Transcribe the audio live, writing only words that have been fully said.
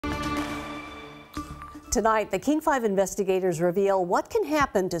Tonight, the King 5 investigators reveal what can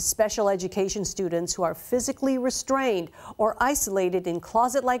happen to special education students who are physically restrained or isolated in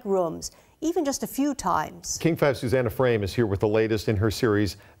closet-like rooms, even just a few times. King 5 Susannah Frame is here with the latest in her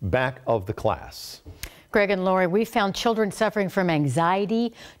series, Back of the Class. Greg and Lori, we found children suffering from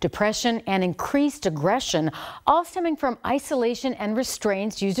anxiety, depression, and increased aggression, all stemming from isolation and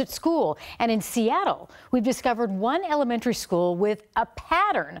restraints used at school. And in Seattle, we've discovered one elementary school with a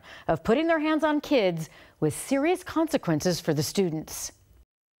pattern of putting their hands on kids with serious consequences for the students.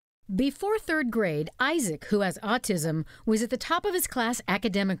 Before third grade, Isaac, who has autism, was at the top of his class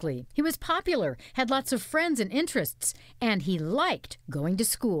academically. He was popular, had lots of friends and interests, and he liked going to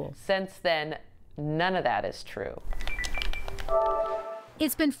school. Since then, none of that is true.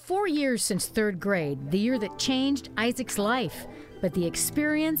 It's been 4 years since third grade, the year that changed Isaac's life, but the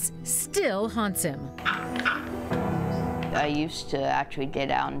experience still haunts him. I used to actually get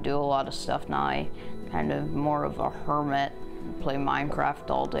out and do a lot of stuff. Now I kind of more of a hermit, play Minecraft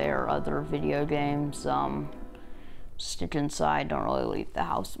all day or other video games. Stick inside, don't really leave the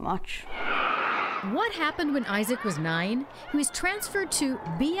house much. What happened when Isaac was 9? He was transferred to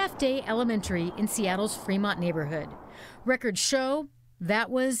BF Day Elementary in Seattle's Fremont neighborhood. Records show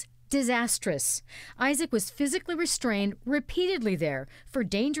that was disastrous. Isaac was physically restrained repeatedly there for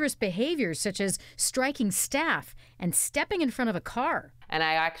dangerous behaviors such as striking staff and stepping in front of a car. And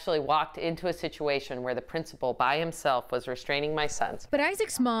I actually walked into a situation where the principal by himself was restraining my sons. But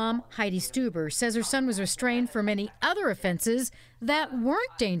Isaac's mom, Heidi Stuber, says her son was restrained for many other offenses that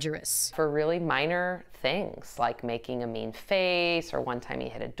weren't dangerous. For really minor things, like making a mean face, or one time he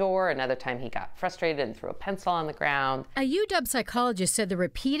hit a door, another time he got frustrated and threw a pencil on the ground. A UW psychologist said the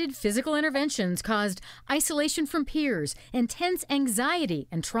repeated physical interventions caused isolation from peers, intense anxiety,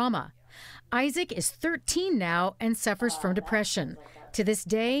 and trauma. Isaac is 13 now and suffers from depression. To this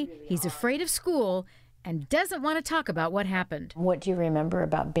day, he's afraid of school and doesn't want to talk about what happened. What do you remember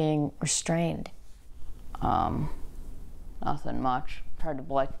about being restrained? Nothing much. Tried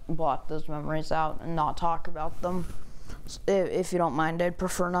to block those memories out and not talk about them. If you don't mind, I'd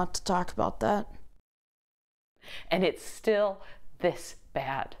prefer not to talk about that. And it's still this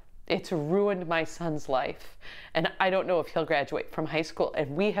bad. It's ruined my son's life. And I don't know if he'll graduate from high school,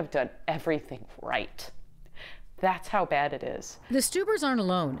 and we have done everything right. That's how bad it is. The Stubers aren't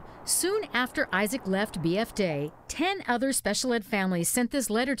alone. Soon after Isaac left BF Day, 10 other special ed families sent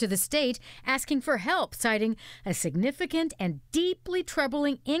this letter to the state asking for help, citing a significant and deeply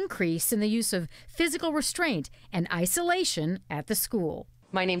troubling increase in the use of physical restraint and isolation at the school.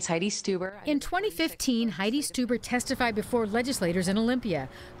 My name's Heidi Stuber. In 2015, Heidi Stuber testified before legislators in Olympia,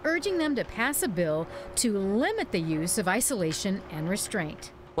 urging them to pass a bill to limit the use of isolation and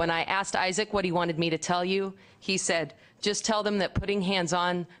restraint. When I asked Isaac what he wanted me to tell you, he said, just tell them that putting hands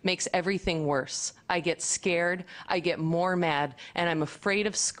on makes everything worse. I get scared, I get more mad, and I'm afraid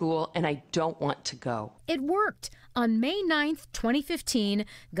of school, and I don't want to go. It worked. On May 9th, 2015,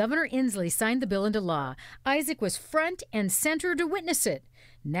 Governor Inslee signed the bill into law. Isaac was front and center to witness it.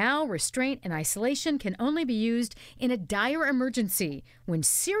 Now, restraint and isolation can only be used in a dire emergency when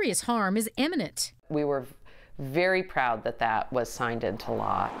serious harm is imminent. We were very proud that that was signed into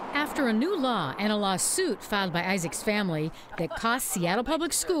law. After a new law and a lawsuit filed by Isaac's family that cost Seattle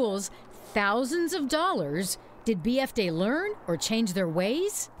Public Schools thousands of dollars, did BF Day learn or change their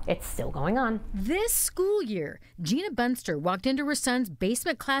ways? It's still going on. This school year, Gina Bunster walked into her son's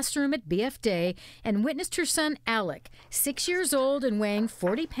basement classroom at BF Day and witnessed her son Alec, 6 years old and weighing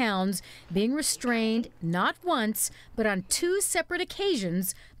 40 pounds, being restrained not once, but on 2 separate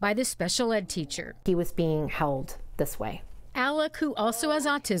occasions by the special ed teacher. He was being held this way. Alec, who also has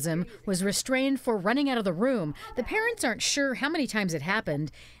autism, was restrained for running out of the room. The parents aren't sure how many times it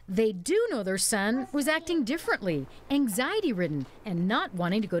happened. They do know their son was acting differently, anxiety-ridden, and not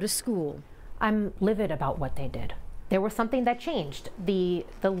wanting to go to school. I'm livid about what they did. There was something that changed. The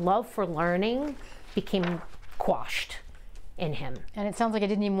love for learning became quashed in him. And it sounds like he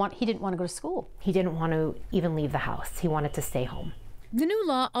didn't want to go to school. He didn't want to even leave the house. He wanted to stay home. The new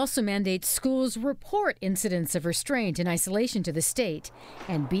law also mandates schools report incidents of restraint and isolation to the state,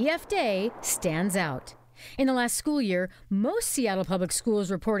 and BF Day stands out. In the last school year, most Seattle public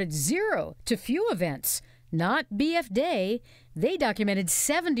schools reported 0 to few events. Not BF Day. They documented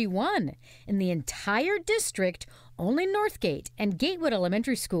 71. In the entire district, only Northgate and Gatewood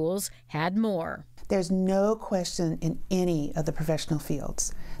elementary schools had more. There's no question in any of the professional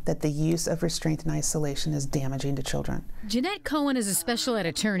fields that the use of restraint and isolation is damaging to children. Jeanette Cohen is a special ed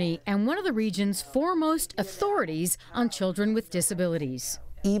attorney and one of the region's foremost authorities on children with disabilities.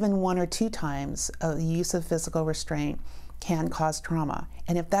 Even 1 or 2 times of the use of physical restraint can cause trauma.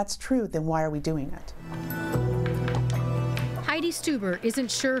 And if that's true, then why are we doing it? Heidi Stuber isn't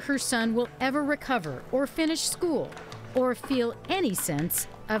sure her son will ever recover or finish school or feel any sense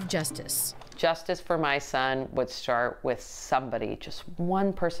of justice. Justice for my son would start with somebody, just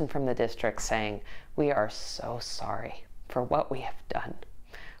one person from the district saying, "We are so sorry for what we have done.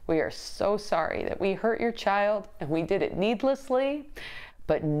 We are so sorry that we hurt your child and we did it needlessly,"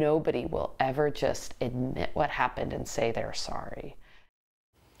 but nobody will ever just admit what happened and say they're sorry.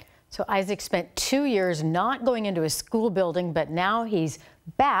 So Isaac spent 2 years not going into a school building, but now he's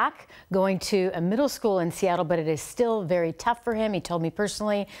back going to a middle school in Seattle, but it is still very tough for him. He told me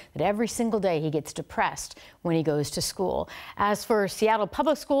personally that every single day he gets depressed when he goes to school. As for Seattle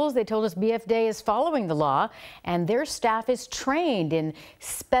Public Schools, they told us BFD is following the law and their staff is trained in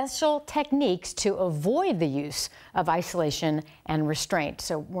special techniques to avoid the use of isolation and restraint.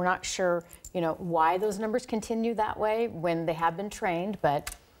 So we're not sure, why those numbers continue that way when they have been trained,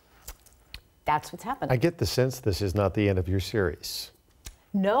 but that's what's happening. I get the sense this is not the end of your series.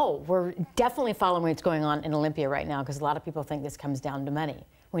 No, we're definitely following what's going on in Olympia right now because a lot of people think this comes down to money.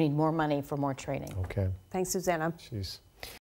 We need more money for more training. Okay. Thanks, Susannah. Jeez.